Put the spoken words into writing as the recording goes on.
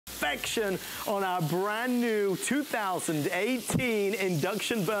perfection on our brand new 2018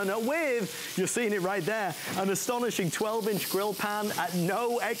 induction burner with, you're seeing it right there, an astonishing 12-inch grill pan at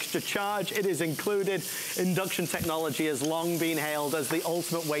no extra charge. It is included. Induction technology has long been hailed as the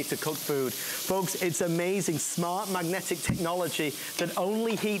ultimate way to cook food. Folks, it's amazing, smart magnetic technology that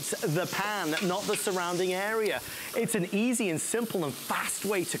only heats the pan, not the surrounding area. It's an easy and simple and fast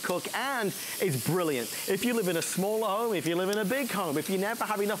way to cook, and it's brilliant. If you live in a smaller home, if you live in a big home, if you never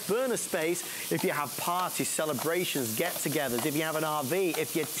have enough burner space, if you have parties, celebrations, get-togethers, if you have an RV,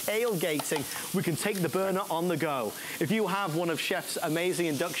 if you're tailgating, we can take the burner on the go. If you have one of Chef's amazing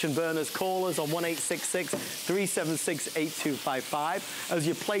induction burners, call us on 1-866-376-8255. As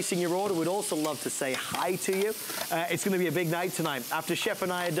you're placing your order, we'd also love to say hi to you. It's going to be a big night tonight. After Chef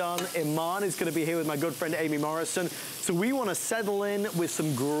and I are done, Iman is going to be here with my good friend Amy Morrison. So we want to settle in with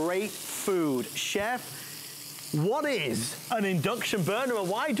some great food. Chef, what is an induction burner and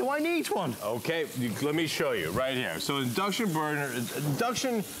why do I need one? Okay, let me show you right here. So induction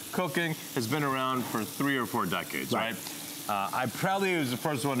cooking has been around for 3 or 4 decades, right? I probably was the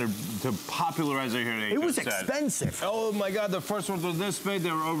first one to popularize it here in HSN. It was expensive. Oh my God, the first ones were this big.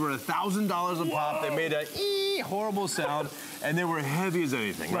 They were over $1,000 a pop. They made a horrible sound, and they were heavy as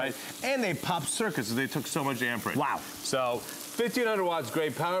anything, right? And they popped circuits, so they took so much amperage. Wow. So 1,500 watts,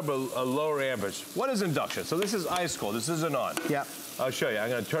 great power, but a lower amperage. What is induction? So this is ice cold. This isn't on. Yeah. I'll show you. I'm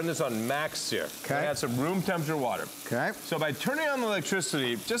going to turn this on max here. Okay. I got some room temperature water. Okay. So by turning on the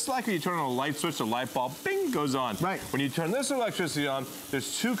electricity, just like when you turn on a light switch, a light bulb, bing, goes on. Right. When you turn this electricity on,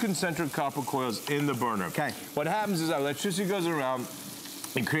 there's 2 concentric copper coils in the burner. Okay. What happens is that electricity goes around.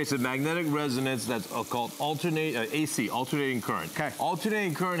 It creates a magnetic resonance that's called AC, alternating current. Okay.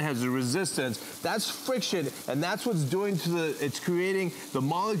 Alternating current has a resistance. That's friction, and that's what's doing to it's creating the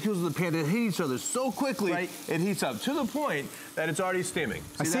molecules of the pan that hit each other so quickly, it heats up to the point that it's already steaming.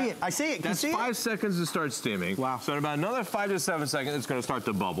 I see it. That's 5 seconds to start steaming. Wow. So in about another 5 to 7 seconds, it's going to start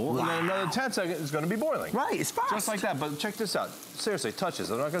to bubble. Wow. And then another 10 seconds, it's going to be boiling. Right, it's fast. Just like that, but check this out. Seriously, touch this.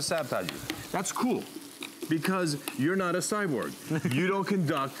 I'm not going to sabotage you. That's cool. Because you're not a cyborg. You don't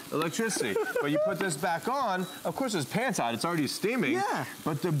conduct electricity. But you put this back on, of course there's pants out, it's already steaming. Yeah.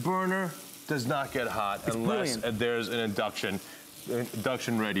 But the burner does not get hot unless there's an induction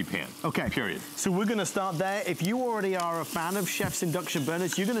ready pan. Okay. Period. So we're gonna start there. If you already are a fan of Chef's induction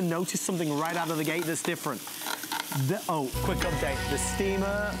burners, you're gonna notice something right out of the gate that's different. Quick update. The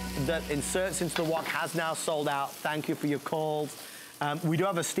steamer that inserts into the wok has now sold out. Thank you for your calls. We do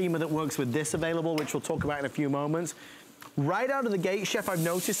have a steamer that works with this available, which we'll talk about in a few moments. Right out of the gate, Chef, I've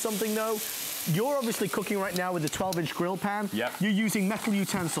noticed something though. You're obviously cooking right now with the 12-inch grill pan. Yep. You're using metal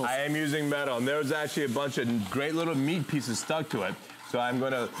utensils. I am using metal, and there's actually a bunch of great little meat pieces stuck to it. So I'm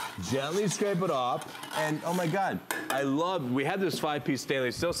gonna gently scrape it off, and oh my God, we had this 5-piece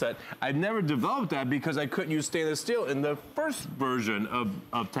stainless steel set. I've never developed that because I couldn't use stainless steel in the first version of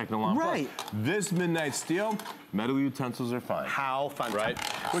Technolon Plus. Right. This Midnight Steel, metal utensils are fine. How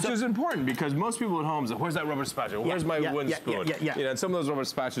fantastic. Right? Which is important because most people at home say, where's that rubber spatula? Where's my wooden spoon? You know, and some of those rubber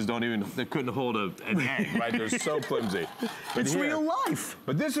spatulas they couldn't hold an egg, right? They're so flimsy. But it's real life.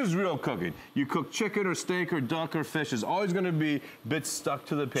 But this is real cooking. You cook chicken or steak or duck or fish, there's always gonna be bits stuck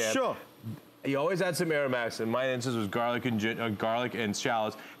to the pan. Sure. You always add some aromatics. In my instance, was garlic and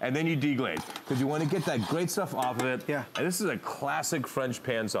shallots, and then you deglaze because you want to get that great stuff off of it. Yeah. And this is a classic French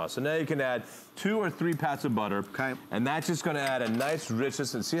pan sauce. So now you can add 2 or 3 pats of butter. Okay. And that's just going to add a nice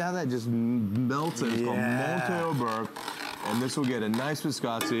richness. And see how that just melts? It's called molte au beurre. And this will get a nice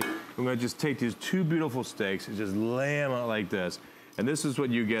viscosity. I'm going to just take these 2 beautiful steaks and just lay them out like this. And this is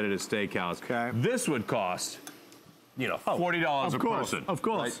what you get at a steakhouse. Okay. This would cost, you know, $40 a person. Of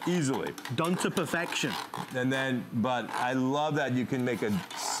course. Right? Easily. Done to perfection. And then, but I love that you can make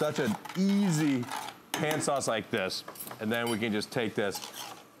such an easy pan sauce like this, and then we can just take this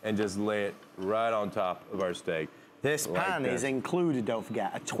and just lay it right on top of our steak. This pan is included, don't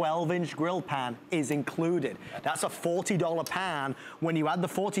forget. A 12-inch grill pan is included. That's a $40 pan. When you add the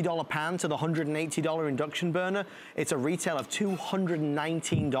 $40 pan to the $180 induction burner, it's a retail of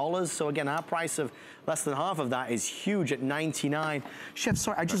 $219. So again, our price of less than half of that is huge at $99. Chef,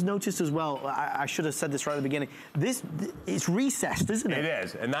 sorry, I just noticed as well, I should have said this right at the beginning, it's recessed, isn't it? It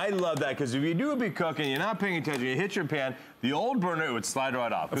is, and I love that, because if you do be cooking, you're not paying attention, you hit your pan, the old burner, it would slide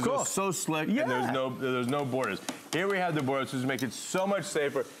right off. Of course. It's so slick, and there's no borders. Here we have the borders, which make it so much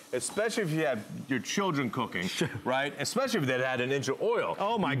safer. especially if you have your children cooking, right? Especially if they had an inch of oil.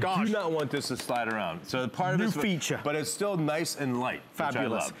 Oh my gosh. You do not want this to slide around. So part of New it's feature. But it's still nice and light.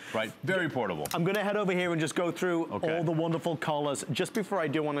 Fabulous. Which I love, right? Very portable. I'm gonna head over here and just go through all the wonderful colors. Just before I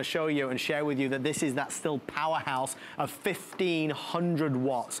do want to show you and share with you that this is that still powerhouse of 1500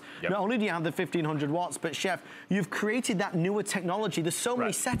 watts. Not only do you have the 1500 watts, but Chef, you've created that newer technology. There's so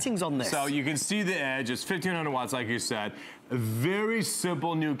many settings on this. So you can see the edge, it's 1500 watts like you said. A very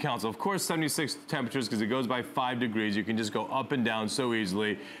simple new console. Of course 76 temperatures because it goes by 5 degrees. You can just go up and down so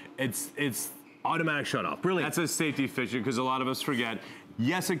easily. It's automatic shut off. Brilliant. That's a safety feature because a lot of us forget.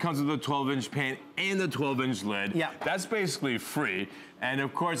 Yes, it comes with a 12-inch pan and the 12-inch lid. Yeah. That's basically free. And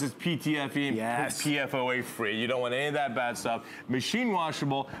of course, it's PTFE and PFOA free. You don't want any of that bad stuff. Machine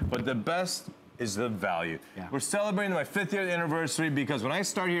washable, but the best is the value. We're celebrating my 5th year anniversary because when I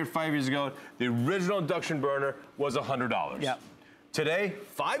started here 5 years ago, the original induction burner was $100. Today,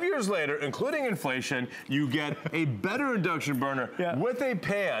 5 years later, including inflation, you get a better induction burner with a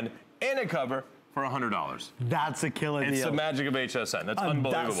pan and a cover for $100. That's a killer deal. It's the magic of HSN. That's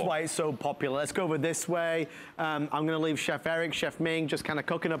unbelievable. That's why it's so popular. Let's go over this way. I'm gonna leave Chef Eric, Chef Ming, just kind of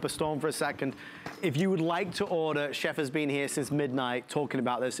cooking up a storm for a second. If you would like to order, Chef has been here since midnight talking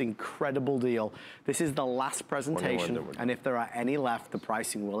about this incredible deal. This is the last presentation, and if there are any left, the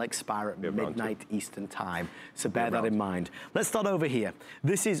pricing will expire at midnight Eastern time. So bear that in mind. Let's start over here.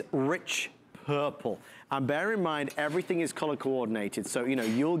 This is rich purple. And bear in mind, everything is color coordinated. So, you know,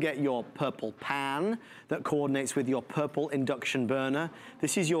 you'll get your purple pan that coordinates with your purple induction burner.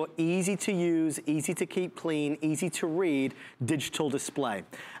 This is your easy to use, easy to keep clean, easy to read digital display.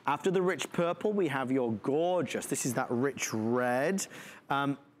 After the rich purple, we have your gorgeous, this is that rich red.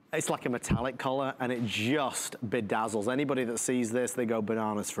 It's like a metallic color and it just bedazzles. Anybody that sees this, they go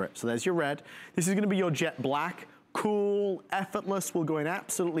bananas for it. So there's your red. This is gonna be your jet black. Cool, effortless, will go in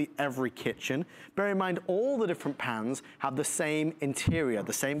absolutely every kitchen. Bear in mind, all the different pans have the same interior,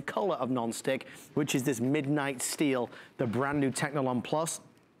 the same color of non-stick, which is this midnight steel, the brand new Technolon Plus.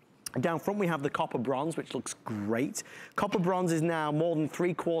 Down front we have the copper bronze, which looks great. Copper bronze is now more than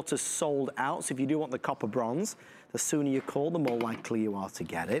 3/4 sold out, so if you do want the copper bronze, the sooner you call, the more likely you are to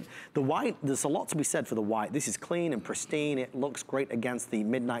get it. The white, there's a lot to be said for the white. This is clean and pristine. It looks great against the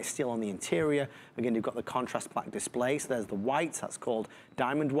midnight steel on the interior. Again, you've got the contrast black display. So there's the white, that's called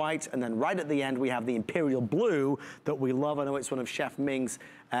diamond white. And then right at the end, we have the imperial blue that we love. I know it's one of Chef Ming's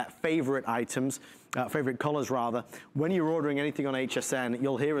favorite items. Favorite colors rather. When you're ordering anything on HSN,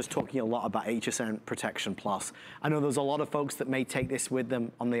 you'll hear us talking a lot about HSN Protection Plus. I know there's a lot of folks that may take this with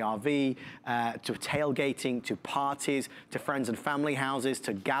them on the RV, to tailgating, to parties, to friends and family houses,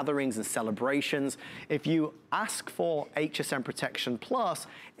 to gatherings and celebrations. If you ask for HSN Protection Plus,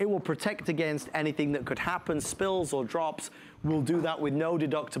 it will protect against anything that could happen, spills or drops. We'll do that with no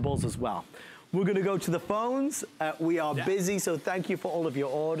deductibles as well. We're gonna go to the phones. We are busy, so thank you for all of your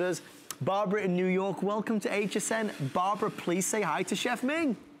orders. Barbara in New York, welcome to HSN. Barbara, please say hi to Chef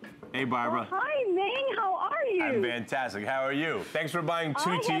Ming. Hey, Barbara. Oh, hi, Ming. How are you? I'm fantastic. How are you? Thanks for buying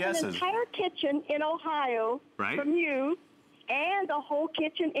 2 TSs. I have an entire kitchen in Ohio from you, and a whole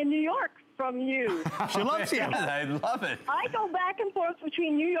kitchen in New York from you. She loves you. I love it. I go back and forth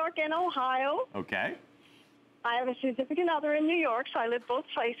between New York and Ohio. Okay. I have a significant other in New York, so I live both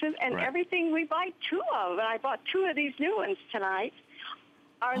places, and everything we buy 2 of, and I bought 2 of these new ones tonight.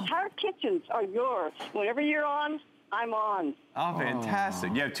 Our entire kitchens are yours. Whatever you're on, I'm on. Oh,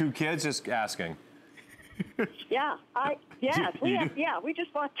 fantastic. You have 2 kids? Just asking. Yeah, we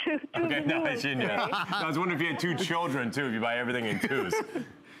just bought 2 of the new ones today. I was wondering if you had 2 children, too, if you buy everything in 2s.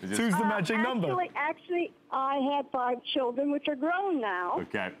 2's the magic number. Actually, I had 5 children, which are grown now.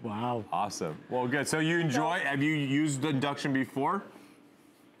 Okay. Wow. Awesome. Well, good. So you enjoy, have you used the induction before?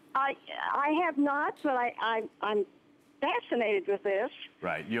 I have not, but I'm fascinated with this.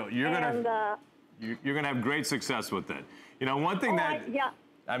 Right. You're gonna have great success with it. You know, one thing I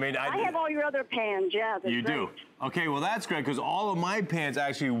have all your other pans. Yeah, you do. Okay, well that's great because all of my pans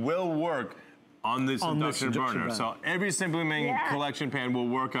actually will work on this induction burner. So every Simply Ming collection pan will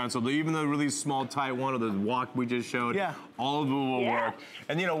work on. So even the really small tight one or the wok we just showed, all of it will work.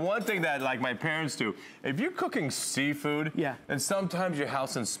 And you know, one thing that like my parents do, if you're cooking seafood, and sometimes your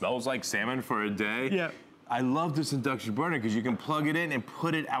house smells like salmon for a day. I love this induction burner because you can plug it in and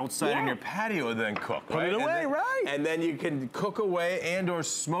put it outside in your patio and then cook, Put it away, And then you can cook away and or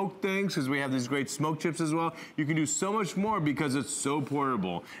smoke things because we have these great smoke chips as well. You can do so much more because it's so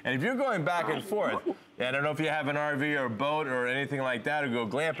portable. And if you're going back and forth, Yeah, I don't know if you have an RV or a boat or anything like that, or go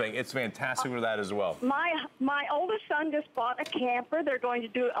glamping. It's fantastic for that as well. My oldest son just bought a camper. They're going to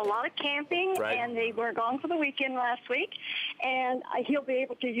do a lot of camping, and they were gone for the weekend last week. And he'll be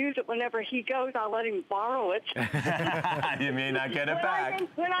able to use it whenever he goes. I'll let him borrow it. You may not get it back.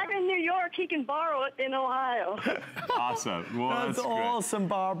 When I'm in New York, he can borrow it in Ohio. Awesome. Well, that's awesome,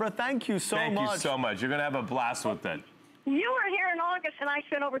 Barbara. Thank you so much. Thank you so much. You're going to have a blast with it. You were here in August, and I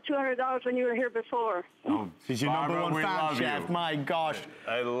spent over $200 when you were here before. Oh, she's your Barbara, number one fan, Chef. You. My gosh.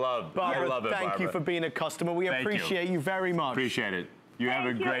 I love Barbara, it, thank you for being a customer. We appreciate you very much. Appreciate it. You have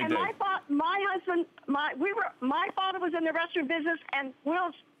a great day. My father was in the restaurant business, and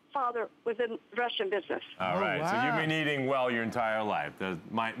Will's father was in the restaurant business. All right, wow. So you've been eating well your entire life,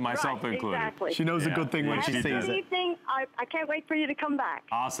 myself included. Exactly. She knows a good thing when she sees it. Evening. I can't wait for you to come back.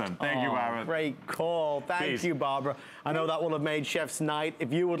 Awesome. Thank you, Barbara. Great call. Thank you, Barbara. I know that will have made Chef's night.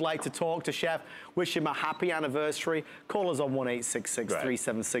 If you would like to talk to Chef, wish him a happy anniversary, call us on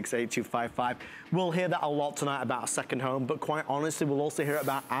 1-866-376-8255. We'll hear that a lot tonight about a second home, but quite honestly, we'll also hear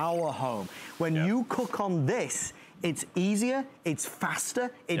about our home. When you cook on this, it's easier, it's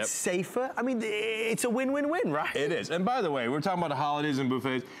faster, it's safer. I mean, it's a win-win-win, right? It is. And by the way, we're talking about the holidays and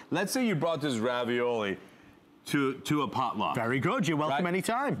buffets. Let's say you brought this ravioli to a potluck. Very good. You're welcome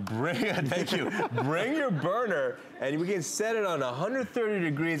anytime. Thank you. Bring your burner, and we can set it on 130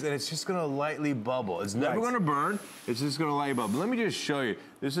 degrees, and it's just going to lightly bubble. It's never going to burn. It's just going to lightly bubble. Let me just show you.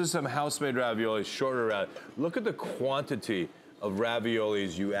 This is some house-made ravioli, shorter route. Look at the quantity of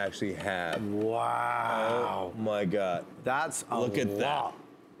raviolis you actually have. Wow. Oh my God. That's a Look at lot. that.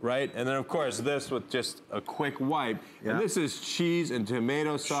 Right? And then of course this with just a quick wipe. And this is cheese and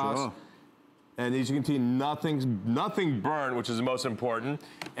tomato sauce. Sure. And as you can see, nothing burned, which is the most important.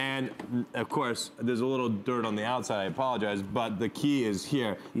 And of course, there's a little dirt on the outside, I apologize, but the key is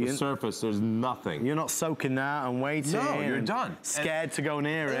here, the surface, there's nothing. You're not soaking that and waiting. No, you're done. Scared to go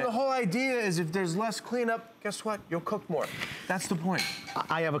near it. The whole idea is if there's less cleanup, guess what? You'll cook more. That's the point.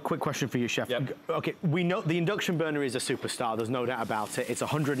 I have a quick question for you, Chef. Yep. Okay, we know the induction burner is a superstar. There's no doubt about it. It's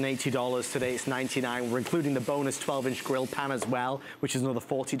 $180. Today it's $99. We're including the bonus 12-inch grill pan as well, which is another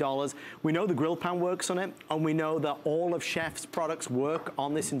 $40. We know the grill pan works on it, and we know that all of Chef's products work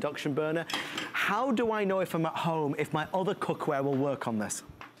on this induction burner. How do I know if I'm at home, if my other cookware will work on this?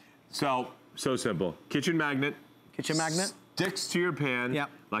 So simple. Kitchen magnet. Kitchen magnet? Sticks to your pan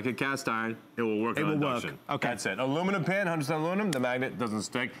like a cast iron. It will work on induction. Okay. That's it. Aluminum pan, 100% aluminum. The magnet doesn't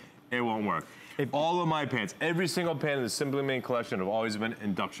stick. It won't work. All of my pans, every single pan in the Simply Ming collection have always been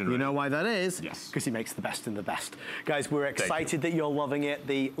induction ready. You know why that is? Yes. Because he makes the best in the best. Guys, we're excited that you're loving it.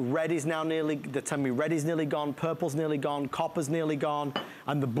 The red is now nearly, red is nearly gone, purple's nearly gone, copper's nearly gone,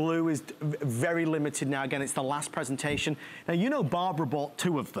 and the blue is very limited now. Again, it's the last presentation. Now, you know Barbara bought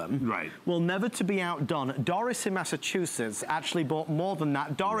 2 of them. Right. Well, never to be outdone, Doris in Massachusetts actually bought more than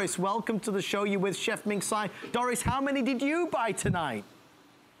that. Doris, welcome to the show. You're with Chef Ming Tsai. Doris, how many did you buy tonight?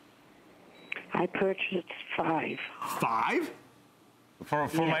 I purchased 5. 5? For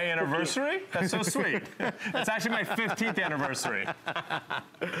my anniversary? That's so sweet. That's actually my 15th anniversary.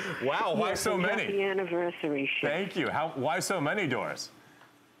 Wow, why so many? Happy anniversary, Chef. Thank you. Why so many, Doris?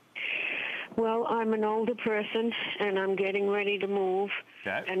 Well, I'm an older person, and I'm getting ready to move.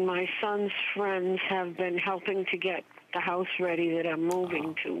 Okay. And my son's friends have been helping to get the house ready that I'm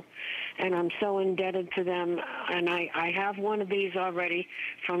moving to. And I'm so indebted to them. And I have one of these already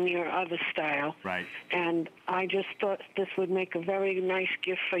from your other style. Right. And I just thought this would make a very nice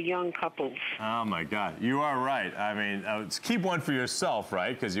gift for young couples. Oh, my God. You are right. I mean, keep one for yourself,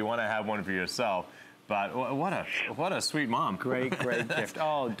 right? Because you want to have one for yourself. But what a sweet mom. Great gift.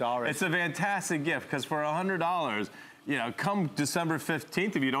 Oh, Doris. It's a fantastic gift because for $100, you know, come December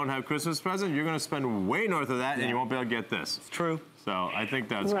 15th, if you don't have Christmas present, you're going to spend way north of that and you won't be able to get this. It's true. So I think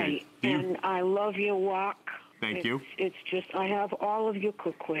that's right. great. And I love your wok. Thank you. It's just, I have all of your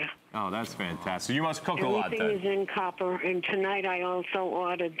cookware. Oh, that's fantastic. You must cook a lot then. Everything is in copper. And tonight I also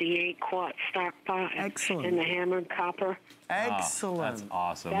ordered the 8-quart stock pot. Excellent. In the hammered copper. Excellent. Oh, that's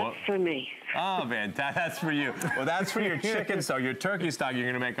awesome. That's for me. Oh, man, that's for you. Well, that's for your chicken stock, your turkey stock you're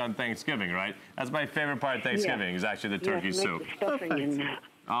going to make on Thanksgiving, right? That's my favorite part of Thanksgiving is actually the turkey soup. Make the stuffing in that.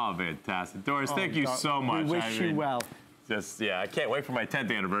 Oh, fantastic. Doris, thank you so much. We wish you well. I can't wait for my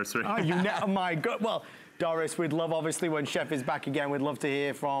 10th anniversary. Oh, oh my God. Well, Doris, we'd love, obviously, when Chef is back again, we'd love to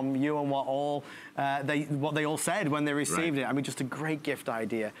hear from you and what they all said when they received it. I mean, just a great gift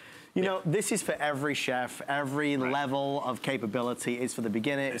idea. You know, this is for every chef, every level of capability. It's for the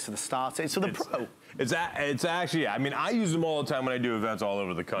beginner, it's for the starter, it's for the pro. It's actually, I mean, I use them all the time when I do events all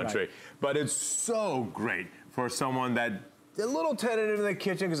over the country. Right. But it's so great for someone that a little tentative in the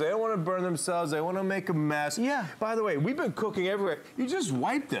kitchen because they don't want to burn themselves. They want to make a mess. Yeah. By the way, we've been cooking everywhere. You just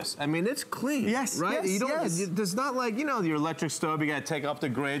wipe this. I mean, it's clean. Yes, right? yes, You don't, yes. It's not like, you know, your electric stove, you got to take off the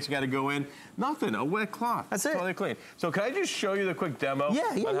grates, you got to go in. Nothing, a wet cloth. That's it. Totally clean. So can I just show you the quick demo on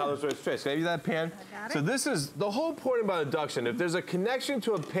how this works? Can I give you that pan? I got it. So this is the whole point about induction. If there's a connection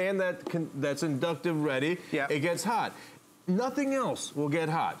to a pan that's inductive ready, it gets hot. Nothing else will get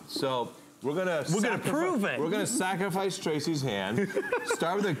hot. So we're gonna prove it. We're gonna sacrifice Tracy's hand.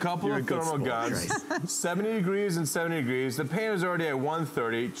 Start with a couple of thermal guns. 70 degrees and 70 degrees. The pan is already at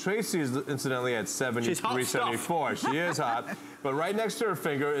 130. Tracy is incidentally at 73, 74. She is hot. But right next to her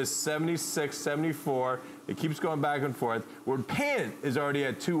finger is 76, 74. It keeps going back and forth. Where pan is already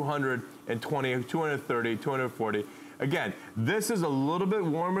at 220, 230, 240. Again, this is a little bit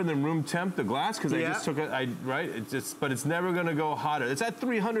warmer than room temp, the glass, because I just took it, right? But it's never going to go hotter. It's at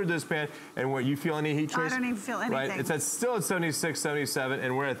 300, this pan, and what, you feel any heat, Trace? I don't even feel anything. Right? It's still at 76, 77,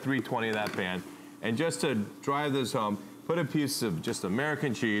 and we're at 320 of that pan. And just to drive this home, put a piece of just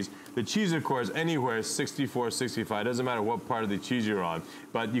American cheese. The cheese, of course, anywhere is 64, 65. It doesn't matter what part of the cheese you're on.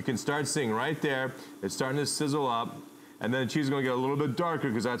 But you can start seeing right there, it's starting to sizzle up. And then the cheese is going to get a little bit darker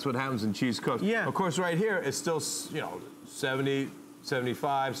because that's what happens when cheese cooks. Yeah. Of course, right here, it's still, you know, 70,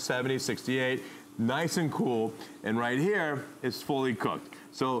 75, 70, 68, nice and cool. And right here, it's fully cooked.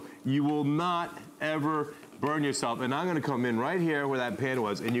 So you will not ever burn yourself. And I'm going to come in right here where that pan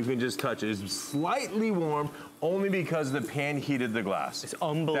was, and you can just touch it. It's slightly warm only because the pan heated the glass. It's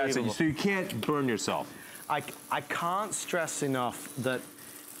unbelievable. That's it. So you can't burn yourself. I can't stress enough that,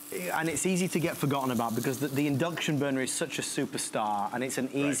 and it's easy to get forgotten about because the induction burner is such a superstar, and it's an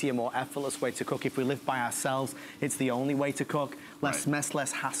easier, more effortless way to cook. If we live by ourselves, it's the only way to cook. Less mess,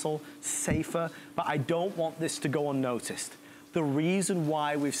 less hassle, safer. But I don't want this to go unnoticed. The reason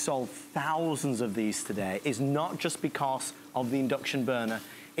why we've sold thousands of these today is not just because of the induction burner.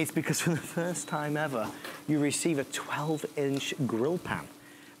 It's because for the first time ever, you receive a 12-inch grill pan.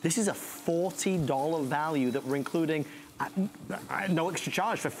 This is a $40 value that we're including no extra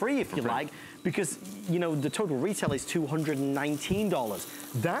charge, for free if you like, because, you know, the total retail is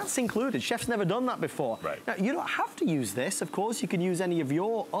 $219. That's included. Chef's never done that before. Now, you don't have to use this. Of course, you can use any of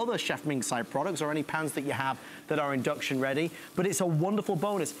your other Chef Ming side products or any pans that you have that are induction ready, but it's a wonderful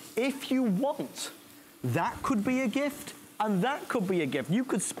bonus. If you want, that could be a gift, and that could be a gift. You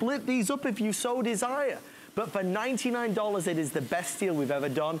could split these up if you so desire. But for $99, it is the best deal we've ever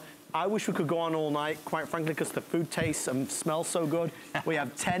done. I wish we could go on all night, quite frankly, because the food tastes and smells so good. We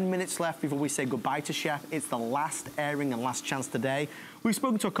have 10 minutes left before we say goodbye to Chef. It's the last airing and last chance today. We've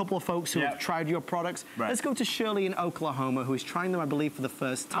spoken to a couple of folks who have tried your products. Let's go to Shirley in Oklahoma, who is trying them, I believe, for the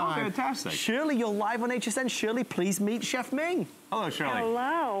first time. Oh, fantastic. Shirley, you're live on HSN. Shirley, please meet Chef Ming. Hello, Shirley.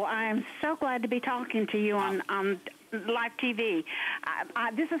 Hello. I'm so glad to be talking to you on live TV.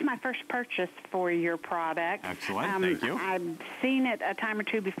 This is my first purchase for your product. Excellent, thank you. I've seen it a time or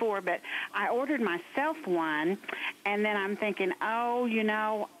two before, but I ordered myself one, and then I'm thinking, oh, you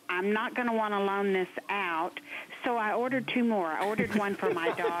know, I'm not going to want to loan this out, so I ordered two more. I ordered one for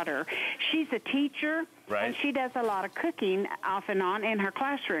my daughter. She's a teacher, and she does a lot of cooking off and on in her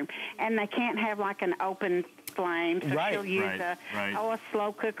classroom, and they can't have like an open flame, so she'll use a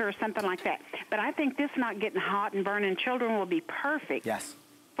slow cooker or something like that. But I think this not getting hot and burning children will be perfect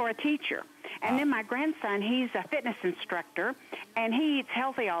for a teacher. And then my grandson, he's a fitness instructor, and he eats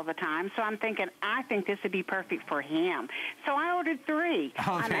healthy all the time, so I'm thinking, I think this would be perfect for him. So I ordered three.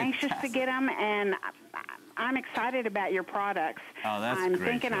 I'm anxious to get them, and I'm excited about your products. Oh, that's I'm great,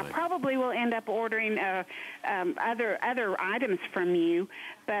 thinking Shirley. I probably will end up ordering other items from you,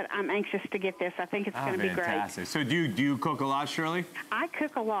 but I'm anxious to get this. I think it's going to be great. Fantastic. So do you cook a lot, Shirley? I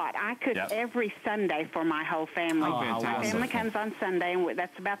cook a lot. I cook every Sunday for my whole family. Oh, fantastic. My family comes on Sunday, and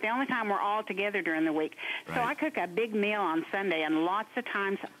that's about the only time we're all together during the week. So I cook a big meal on Sunday, and lots of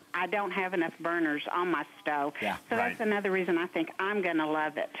times I don't have enough burners on my stove. So that's another reason I think I'm going to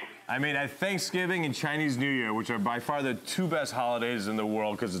love it. I mean, at Thanksgiving and Chinese New Year, which are by far the two best holidays in the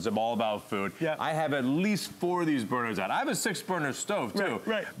world because it's all about food, I have at least 4 of these burners out. I have a 6-burner stove, too.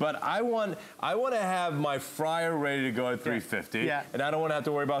 But I want to have my fryer ready to go at 350, and I don't want to have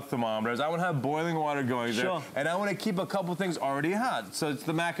to worry about thermometers. I want to have boiling water going there, and I want to keep a couple things already hot. So it's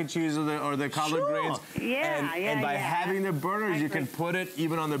the mac and cheese or the collard greens. And by having the burners, you can put it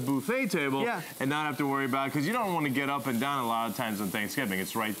even on the buffet table and not have to worry about it because you don't want to get up and down a lot of times on Thanksgiving.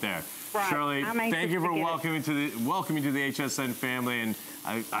 It's right there. Shirley, thank you for welcoming to the HSN family, and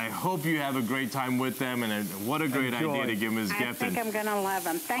I hope you have a great time with them, and what a great idea to give them as a gift. I think I'm going to love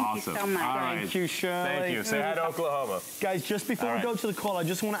them. Thank you so much. All right. Thank you, Shirley. Thank you. Say hi to Oklahoma. Guys, just before we go to the call, I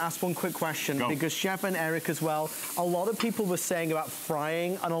just want to ask one quick question, because Chef and Eric as well, a lot of people were saying about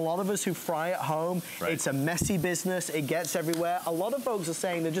frying, and a lot of us who fry at home, it's a messy business, it gets everywhere. A lot of folks are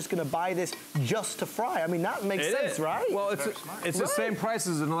saying they're just going to buy this just to fry. I mean, that makes sense, right? Well, it's the same price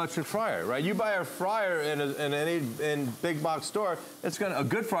as an electric fryer, right? You buy a fryer in any big box store, it's going a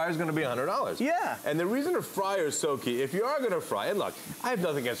good fryer is going to be $100. Yeah. And the reason a fryer is so key, if you are going to fry, and look, I have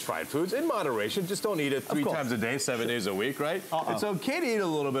nothing against fried foods, in moderation, just don't eat it 3 times a day, 7 days a week, right? It's okay to eat a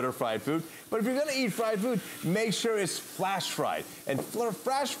little bit of fried food, but if you're going to eat fried food, make sure it's flash fried. And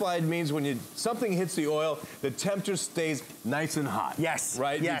flash fried means when something hits the oil, the temperature stays nice and hot. Yes.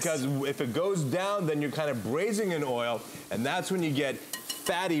 Right? Yes. Because if it goes down, then you're kind of braising in oil, and that's when you get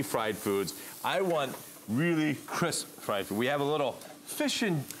fatty fried foods. I want really crisp fried food. We have a little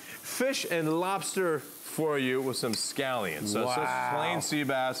fish and lobster for you with some scallions. So it's just plain sea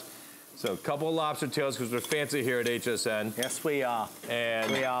bass. So a couple of lobster tails, because we're fancy here at HSN. Yes, we are.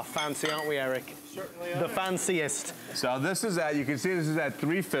 And we are fancy, aren't we, Eric? Certainly are. The fanciest. So this is you can see this is at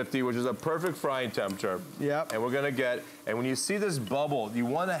 350, which is a perfect frying temperature. Yep. And we're going to and when you see this bubble, you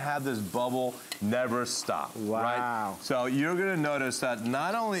want to have this bubble never stop. Wow. Right? So you're going to notice that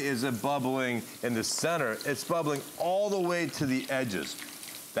not only is it bubbling in the center, it's bubbling all the way to the edges.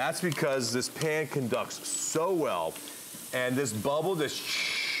 That's because this pan conducts so well, and this bubble, this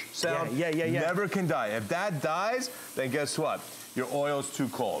sound never can die. If that dies, then guess what? Your oil's too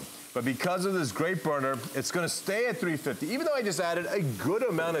cold. But because of this great burner, it's going to stay at 350, even though I just added a good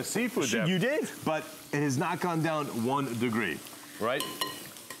amount of seafood there. You did. But it has not gone down 1 degree, right?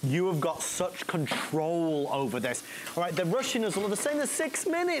 You have got such control over this. All right, they're rushing us. They're saying there's 6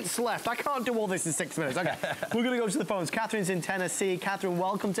 minutes left. I can't do all this in 6 minutes. Okay, we're going to go to the phones. Catherine's in Tennessee. Catherine,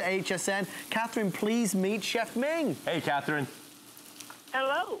 welcome to HSN. Catherine, please meet Chef Ming. Hey, Catherine.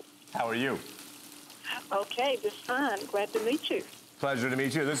 Hello. How are you? Okay, just fine. Glad to meet you. Pleasure to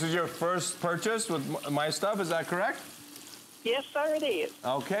meet you. This is your first purchase with my stuff, is that correct? Yes, sir, it is.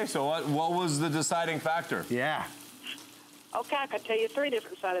 Okay, so what was the deciding factor? Yeah. Okay, I can tell you 3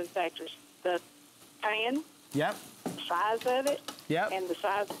 different deciding factors. The pan. Yep. The size of it. Yep. And the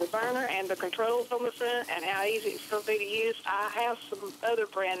size of the burner and the controls on the front and how easy it's going to be to use. I have some other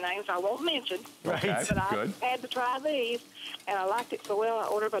brand names I won't mention. Right. But I had to try these, and I liked it so well, I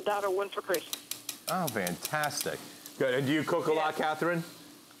ordered my daughter one for Christmas. Oh, fantastic. Good. And do you cook a lot, Catherine?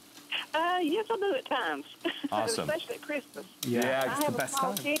 Yes, I do at times. Awesome. Especially at Christmas. Yeah, I have a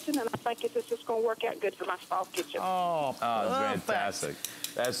small kitchen, and I think it's just going to work out good for my small kitchen. Oh, fantastic.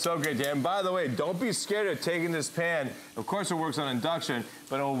 That's so great, Dan. And by the way, don't be scared of taking this pan. Of course, it works on induction,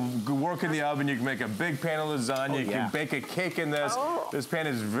 but it'll work in the oven. You can make a big pan of lasagna. You can bake a cake in this. This pan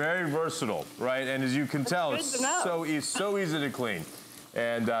is very versatile, right? And as you can tell, it's so easy to clean.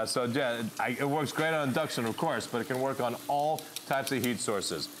 And it works great on induction, of course, but it can work on all types of heat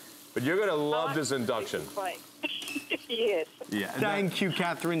sources. But you're going to love this induction. Yes. Yeah. Thank you,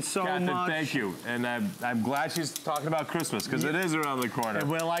 Catherine, so much. Thank you. And I'm glad she's talking about Christmas, because it is around the corner. And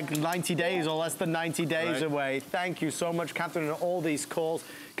we're like 90 days or less than 90 days away. Thank you so much, Catherine, and all these calls.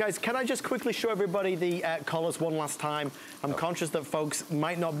 Guys, can I just quickly show everybody the colors one last time? I'm conscious that folks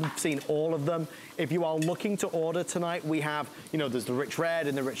might not have seen all of them. If you are looking to order tonight, we have, there's the rich red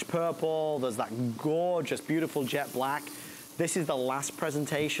and the rich purple. There's that gorgeous, beautiful jet black. This is the last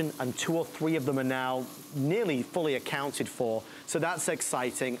presentation, and 2 or 3 of them are now nearly fully accounted for. So that's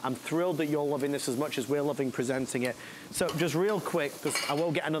exciting. I'm thrilled that you're loving this as much as we're loving presenting it. So just real quick, because I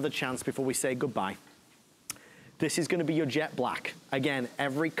will get another chance before we say goodbye. This is going to be your jet black. Again,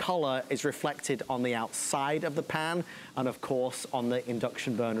 every color is reflected on the outside of the pan, and of course on the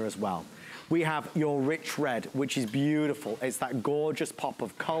induction burner as well. We have your rich red, which is beautiful. It's that gorgeous pop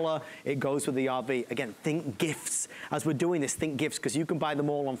of color. It goes with the RV. Again, think gifts. As we're doing this, think gifts, because you can buy them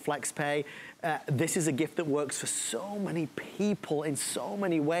all on FlexPay. This is a gift that works for so many people in so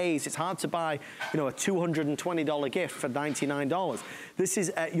many ways. It's hard to buy, a $220 gift for $99. This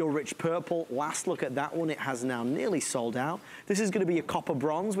is your rich purple. Last look at that one. It has now nearly sold out. This is going to be a copper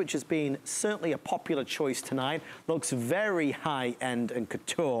bronze, which has been certainly a popular choice tonight. Looks very high-end and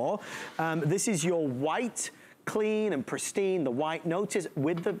couture. This is your white clean and pristine, the white. Notice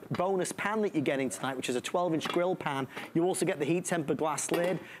with the bonus pan that you're getting tonight, which is a 12-inch grill pan, you also get the heat-tempered glass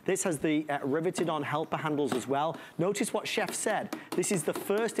lid. This has the riveted-on helper handles as well. Notice what Chef said. This is the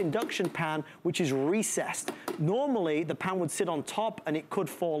first induction pan which is recessed. Normally, the pan would sit on top and it could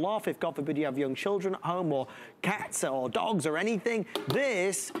fall off if, God forbid, you have young children at home or cats or dogs or anything.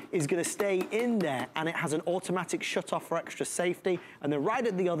 This is going to stay in there, and it has an automatic shut-off for extra safety. And then right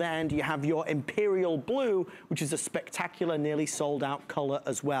at the other end, you have your Imperial Blue, which is a spectacular, nearly sold-out color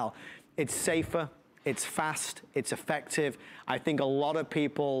as well. It's safer, it's fast, it's effective. I think a lot of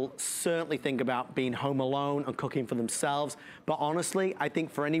people certainly think about being home alone and cooking for themselves. But honestly, I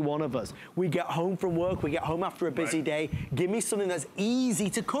think for any one of us, we get home from work, we get home after a busy day, give me something that's easy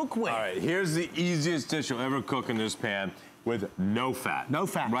to cook with. All right, here's the easiest dish you'll ever cook in this pan with no fat. No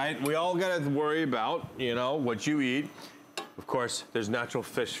fat. Right? We all gotta worry about, you know, what you eat. Of course, there's natural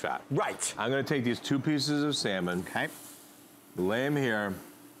fish fat. Right. I'm gonna take these 2 pieces of salmon, okay, lay them here.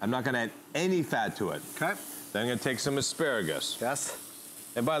 I'm not gonna add any fat to it. Okay. Then I'm gonna take some asparagus. Yes.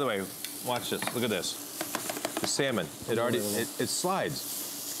 And by the way, watch this, look at this. The salmon, it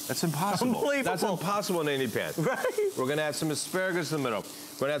slides. That's impossible. Unbelievable. That's impossible in any pan. Right. We're gonna add some asparagus in the middle.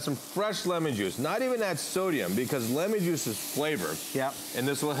 We're gonna add some fresh lemon juice. Not even add sodium, because lemon juice is flavor. Yep. And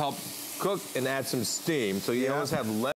this will help cook and add some steam, so you always have lemon